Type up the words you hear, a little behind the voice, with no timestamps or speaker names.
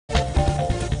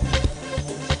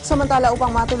Samantala,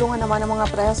 upang matulungan naman ang mga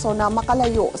preso na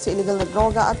makalayo sa illegal na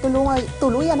droga at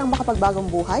tuluyan ang makapagbagong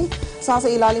buhay,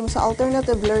 sasailalim sa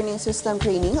Alternative Learning System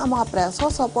Training ang mga preso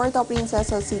sa Puerto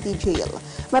Princesa City Jail.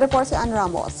 May report si Ann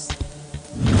Ramos.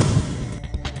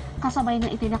 Kasabay ng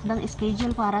itinakdang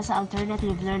schedule para sa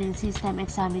Alternative Learning System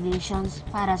Examinations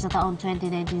para sa taong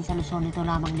 2019 sa Luzon nito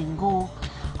lamang linggo,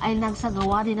 ay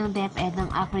nagsagawa din ng DepEd ng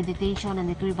Accreditation and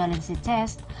Equivalency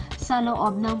Test sa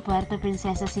loob ng Puerto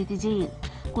Princesa City Jail,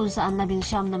 kung saan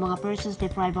 19 na mga persons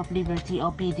deprived of liberty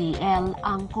o PDL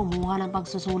ang kumuha ng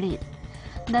pagsusulit.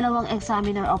 2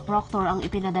 examiner o proctor ang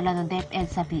ipinadala ng DepEd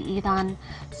sa piitan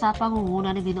sa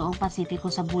pangunguna ni Ginoong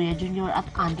Pacifico Sabuya Jr. at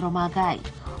Andro Magay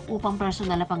upang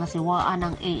personal na pangasiwaan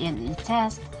ng ANE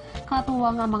test,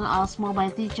 katuwang ang mga ALS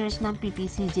mobile teachers ng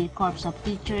PPCJ Corps of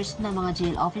Teachers na mga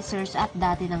jail officers at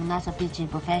dati nang nasa teaching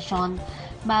profession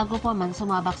bago pa man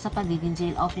sumabak sa pagiging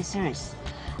jail officers.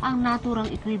 Ang naturang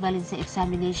equivalency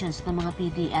examinations ng mga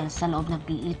PDL sa loob ng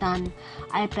piitan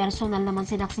ay personal naman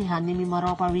sinaksihan ni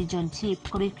Mimaropa Region Chief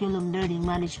Curriculum Learning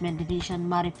Management Division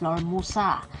Mariflor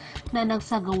Musa na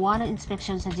nagsagawa ng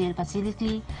inspeksyon sa jail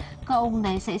facility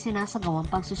kaugnay sa isinasagawang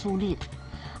pagsusulit.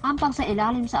 Ang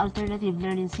pagsailalim sa Alternative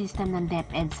Learning System ng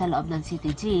DepEd sa loob ng City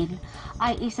Jail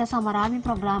ay isa sa maraming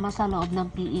programa sa loob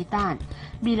ng piitan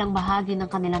bilang bahagi ng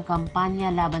kanilang kampanya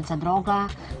laban sa droga,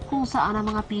 kung saan ang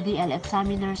mga PDL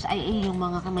examiners ay iyong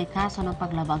mga may kaso ng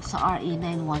paglabag sa RA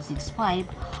 9165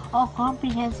 o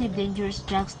Comprehensive Dangerous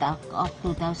Drugs Act of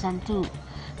 2002.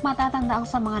 Matatanda ang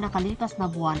sa mga nakalipas na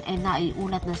buwan ay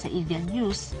naiulat na sa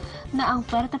Eaglenews na ang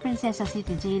Puerto Princesa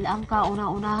City Jail ang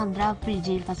kauna-unahang drug-free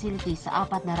jail facility sa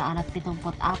 474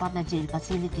 na jail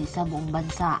facility sa buong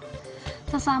bansa.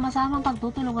 Sa sama-samang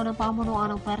pagtutulungan ng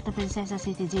pamunuan ng Puerto Princesa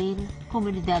City Jail,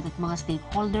 komunidad at mga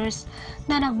stakeholders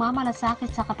na nagmamalasakit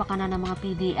sa kapakanan ng mga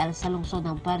PDL sa lungsod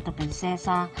ng Puerto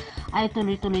Princesa, ay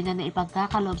tuloy-tuloy na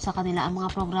naipagkakaloob sa kanila ang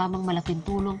mga programang malaking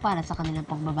tulong para sa kanilang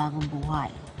pagbabagong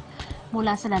buhay.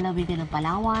 Mula sa lalawigan ng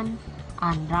Palawan,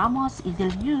 Ann Ramos,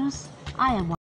 Eagle News, I am